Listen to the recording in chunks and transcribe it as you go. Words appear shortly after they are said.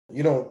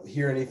You don't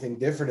hear anything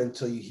different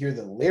until you hear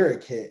the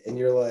lyric hit and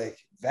you're like,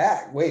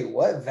 wait,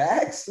 what?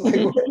 Vax?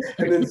 Like, what?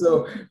 And then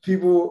so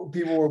people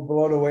were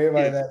blown away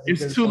by that.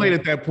 It's too late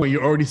at that point.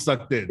 You're already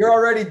sucked in. You're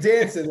already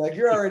dancing, like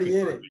you're already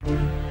in it.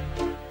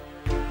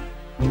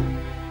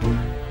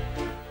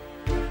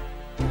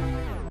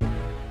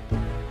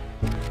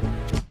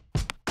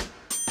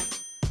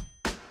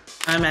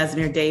 I'm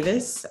Asnir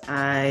Davis.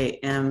 I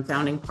am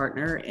founding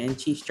partner and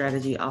chief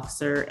strategy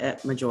officer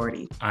at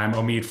Majority. I'm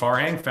Omid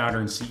Farhang, founder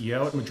and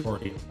CEO at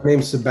Majority. My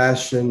name's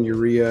Sebastian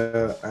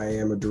Uria. I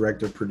am a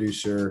director,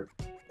 producer,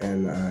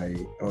 and I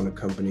own a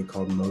company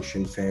called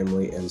Motion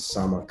Family and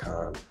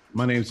Samakan.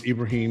 My name is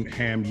Ibrahim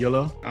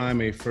Hamyilla.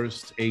 I'm a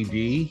first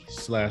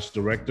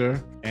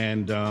AD/director,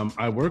 and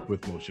I work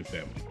with Motion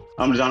Family.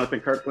 I'm Jonathan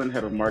Kirkland,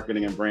 head of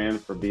marketing and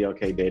brand for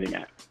BLK dating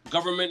app.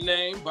 Government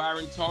name,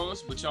 Byron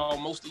Thomas, but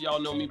most of y'all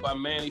know me by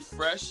Mannie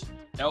Fresh,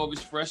 Elvis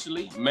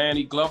Freshly,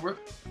 Mannie Glover,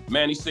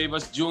 Mannie Save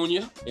Us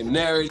Jr., and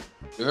Nary.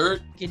 You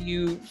heard? Can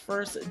you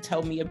first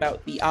tell me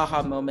about the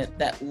aha moment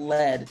that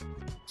led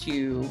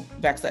to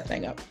Vax That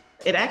Thang Up?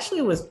 It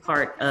actually was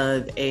part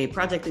of a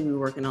project that we were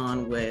working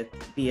on with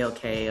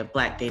BLK, a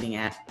Black dating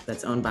app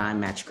that's owned by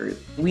Match Group.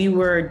 We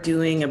were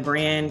doing a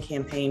brand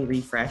campaign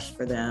refresh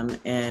for them.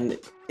 And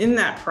in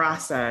that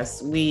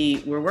process,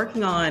 we were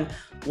working on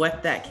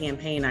what that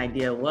campaign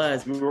idea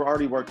was. We were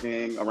already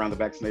working around the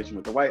vaccination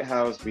with the White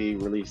House. We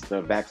released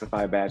the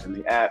Vaxify badge in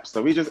the app.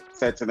 So we just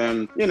said to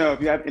them,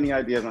 if you have any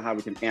ideas on how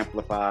we can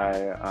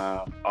amplify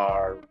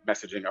our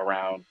messaging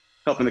around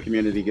helping the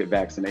community get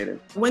vaccinated.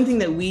 One thing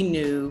that we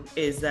knew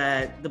is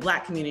that the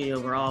Black community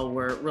overall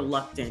were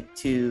reluctant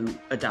to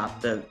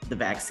adopt the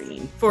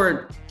vaccine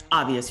for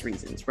obvious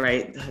reasons,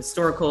 right? The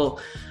historical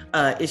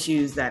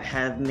issues that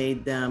have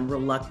made them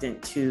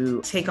reluctant to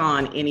take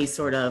on any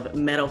sort of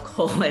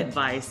medical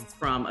advice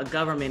from a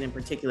government in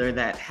particular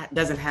that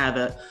doesn't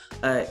have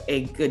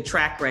a good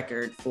track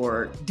record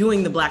for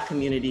doing the Black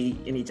community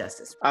any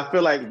justice. I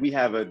feel like we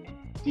have a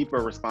deeper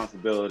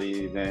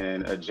responsibility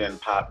than a Gen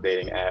Pop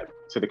dating app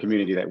to the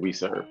community that we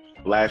serve.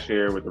 Last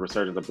year, with the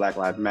resurgence of Black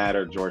Lives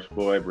Matter, George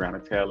Floyd,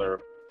 Breonna Taylor,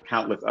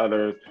 countless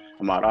others,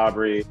 Ahmaud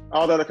Arbery,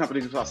 all the other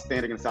companies who are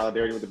standing in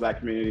solidarity with the Black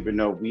community, but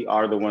no, we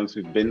are the ones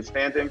who've been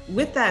standing.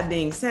 With that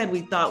being said,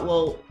 we thought,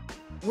 well,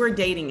 we're a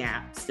dating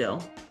app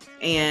still.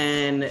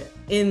 And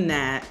in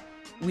that,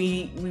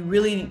 we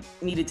really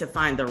needed to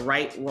find the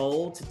right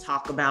role to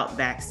talk about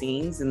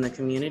vaccines in the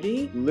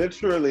community.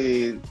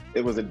 Literally,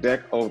 it was a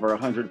deck over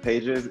 100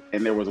 pages,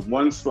 and there was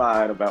one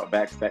slide about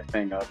Vax That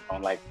Thang Up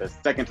on like the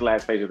second to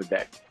last page of the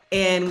deck.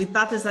 And we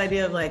thought this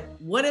idea of like,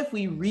 what if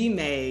we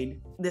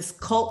remade this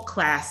cult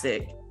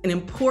classic, an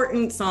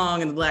important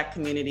song in the Black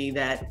community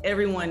that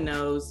everyone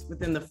knows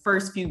within the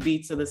first few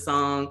beats of the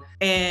song,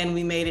 and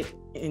we made it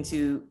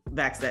into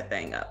Vax That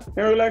Thang Up. And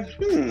we were like,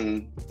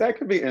 that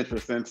could be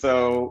interesting.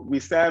 So we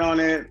sat on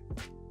it,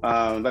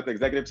 let the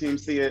executive team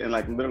see it, and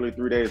like literally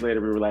 3 days later,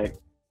 we were like,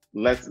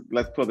 let's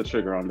pull the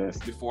trigger on this.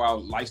 Before I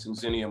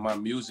license any of my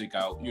music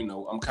out,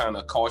 I'm kind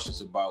of cautious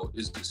about,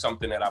 is this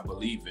something that I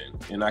believe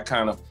in? And I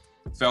kind of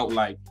felt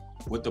like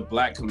with the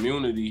Black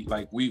community,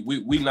 like we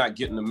not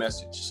getting the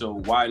message. So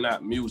why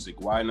not music?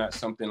 Why not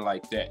something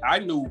like that? I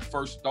knew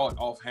first thought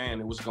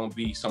offhand it was going to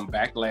be some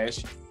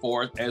backlash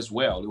for it as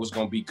well. It was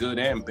going to be good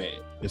and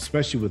bad.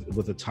 Especially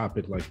with a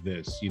topic like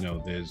this,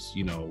 there's,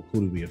 who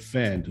do we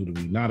offend? Who do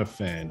we not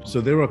offend? So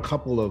there were a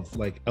couple of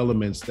like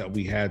elements that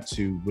we had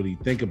to really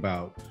think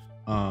about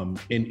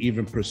in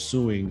even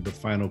pursuing the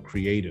final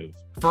creative.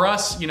 For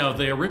us,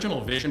 the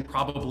original vision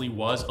probably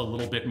was a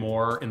little bit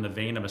more in the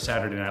vein of a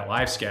Saturday Night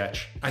Live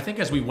sketch. I think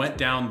as we went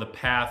down the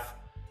path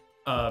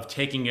of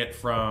taking it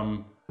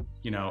from,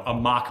 a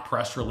mock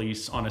press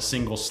release on a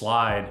single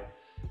slide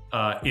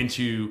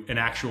into an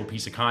actual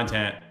piece of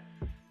content,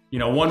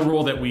 one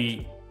rule that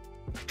we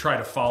try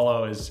to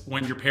follow is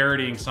when you're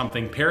parodying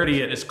something,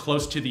 parody it as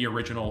close to the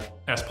original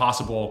as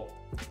possible.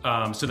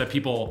 So that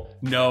people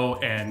know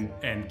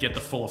and get the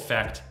full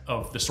effect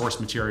of the source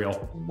material.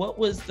 What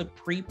was the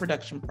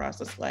pre-production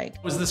process like?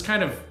 It was this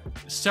kind of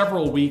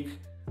several week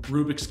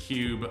Rubik's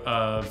Cube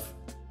of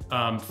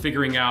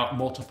figuring out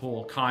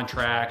multiple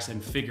contracts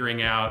and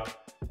figuring out,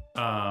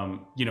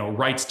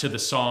 rights to the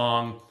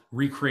song,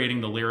 recreating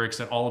the lyrics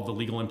and all of the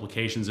legal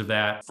implications of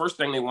that. First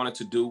thing they wanted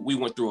to do, we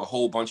went through a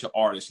whole bunch of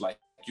artists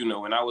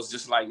and I was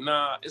just like,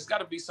 nah, it's got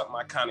to be something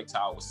iconic to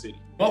our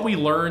city. What we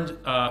learned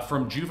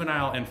from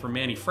Juvenile and from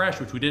Mannie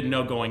Fresh, which we didn't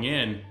know going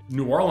in,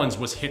 New Orleans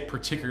was hit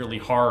particularly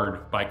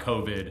hard by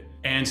COVID.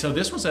 And so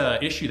this was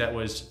an issue that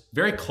was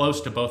very close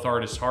to both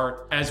artists'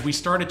 heart. As we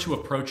started to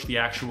approach the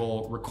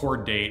actual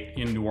record date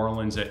in New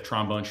Orleans at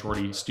Trombone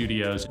Shorty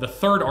Studios, the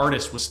third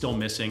artist was still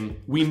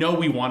missing. We know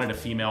we wanted a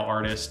female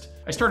artist.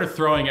 I started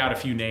throwing out a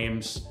few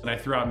names, and I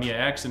threw out Mia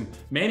X, and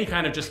Mannie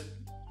kind of just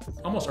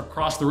almost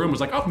across the room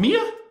was like, oh,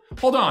 Mia?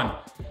 Hold on.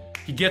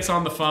 He gets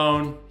on the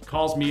phone,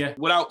 calls Mia.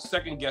 Without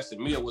second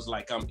guessing, Mia was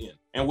like, I'm in.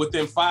 And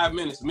within 5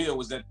 minutes, Mia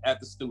was at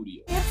the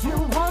studio. If you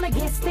wanna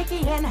get sticky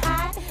and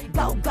hot,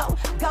 go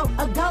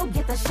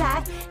get the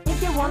shot.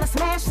 If you wanna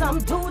smash some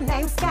dude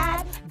named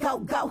Scott, go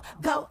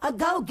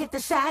get the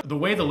shot. The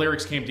way the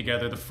lyrics came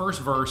together, the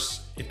first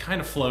verse, it kind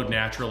of flowed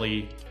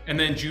naturally. And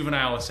then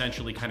Juvenile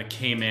essentially kind of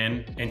came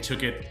in and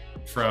took it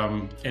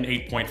from an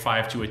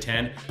 8.5 to a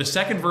 10. The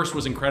second verse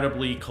was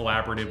incredibly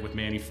collaborative with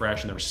Mannie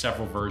Fresh, and there were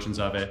several versions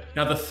of it.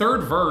 Now the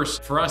third verse,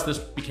 for us, this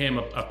became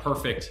a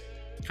perfect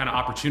kind of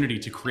opportunity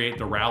to create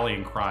the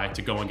rallying cry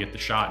to go and get the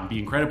shot and be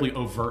incredibly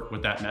overt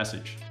with that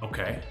message.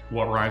 Okay,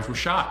 what rhymes with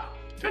shot?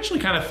 Eventually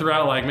kind of threw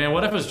out like, man,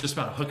 what if it was just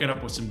about hooking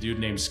up with some dude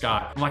named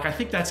Scott? I'm like, I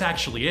think that's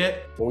actually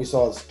it. When we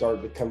saw it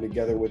start to come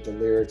together with the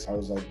lyrics, I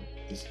was like,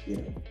 this, you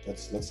know,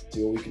 let's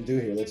see what we can do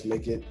here.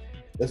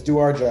 Let's do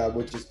our job,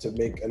 which is to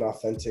make an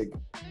authentic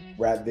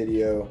rap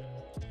video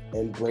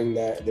and bring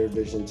their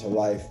vision to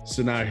life.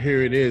 So now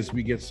here it is,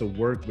 we get to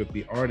work with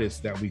the artists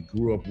that we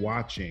grew up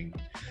watching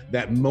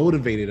that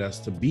motivated us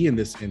to be in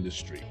this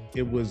industry.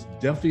 It was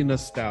definitely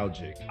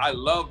nostalgic. I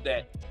love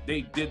that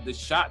they did the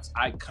shots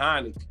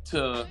iconic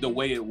to the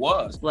way it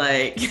was.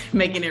 Like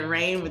making it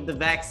rain with the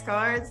Vax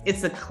cards.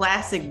 It's a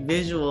classic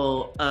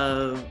visual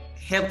of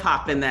hip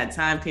hop in that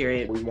time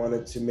period. We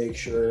wanted to make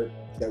sure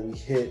that we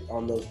hit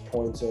on those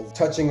points of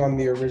touching on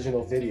the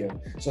original video.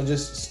 So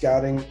just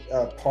scouting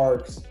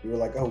parks, we were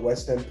like, oh,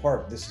 West End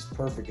Park, this is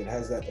perfect. It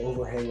has that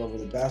overhang over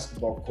the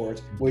basketball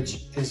courts,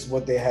 which is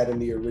what they had in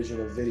the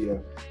original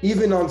video.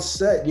 Even on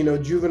set, you know,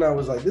 Juvenile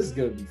was like, this is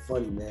gonna be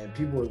funny, man.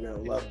 People are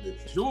gonna love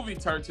this.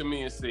 Juvie turned to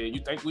me and said,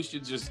 you think we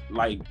should just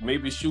like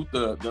maybe shoot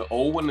the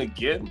old one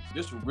again?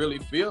 Just really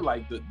feel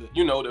like the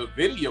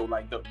video,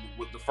 like the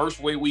first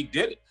way we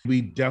did it.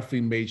 We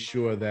definitely made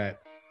sure that,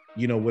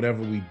 you know,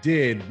 whatever we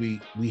did,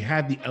 we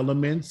had the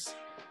elements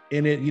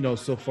in it, you know,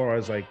 so far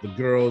as like the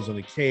girls on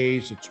the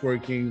cage, the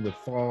twerking, the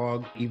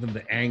fog, even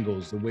the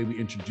angles, the way we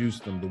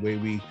introduced them, the way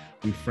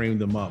we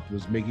framed them up,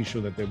 was making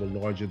sure that they were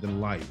larger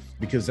than life,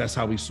 because that's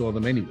how we saw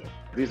them anyway.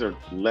 These are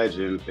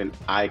legends and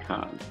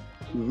icons.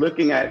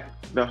 Looking at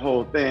the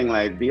whole thing,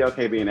 like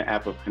BLK being an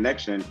app of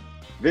connection,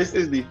 this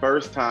is the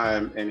first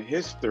time in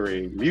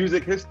history,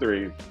 music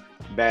history,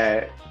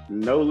 that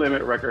No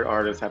Limit record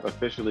artists have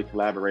officially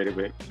collaborated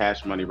with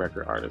Cash Money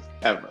record artists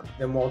ever.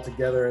 Them all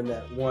together in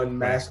that one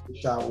master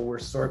shot where we're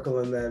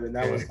circling them, and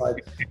that was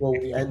like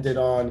what we ended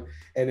on,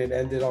 and it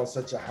ended on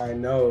such a high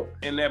note.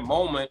 In that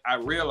moment, I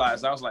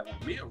realized, I was like,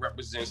 Mia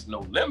represents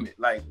No Limit.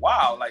 Like,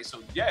 wow, like,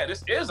 so yeah,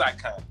 this is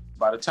iconic.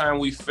 By the time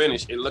we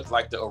finished, it looked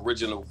like the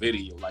original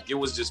video. Like, it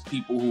was just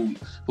people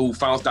who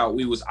found out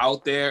we was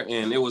out there,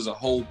 and it was a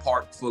whole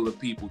park full of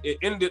people. It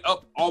ended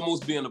up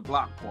almost being a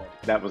block party.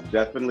 That was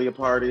definitely a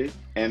party.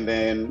 And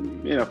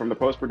then, you know, from the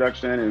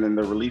post-production and then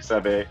the release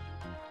of it,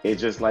 it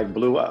just like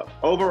blew up.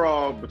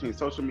 Overall, between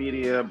social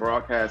media,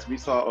 broadcast, we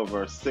saw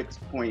over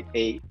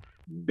 6.8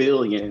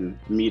 billion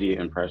media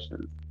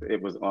impressions.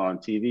 It was on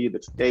TV, the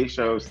Today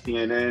shows,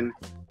 CNN.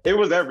 It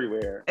was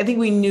everywhere. I think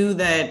we knew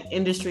that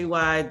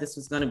industry-wide, this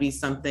was going to be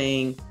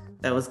something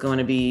that was going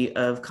to be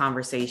of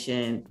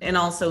conversation and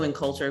also in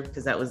culture,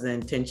 because that was the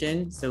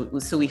intention. So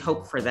we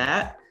hoped for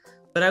that.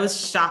 But I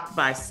was shocked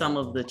by some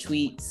of the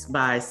tweets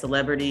by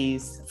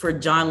celebrities. For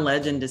John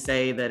Legend to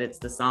say that it's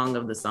the song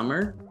of the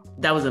summer,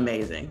 that was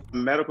amazing.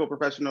 Medical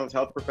professionals,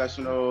 health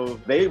professionals,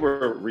 they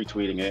were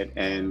retweeting it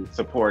and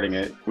supporting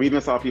it. We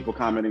even saw people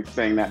commenting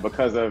saying that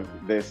because of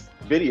this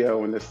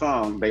video and this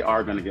song, they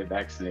are going to get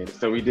vaccinated.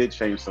 So we did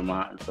change some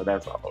minds. So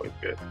that's always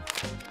good.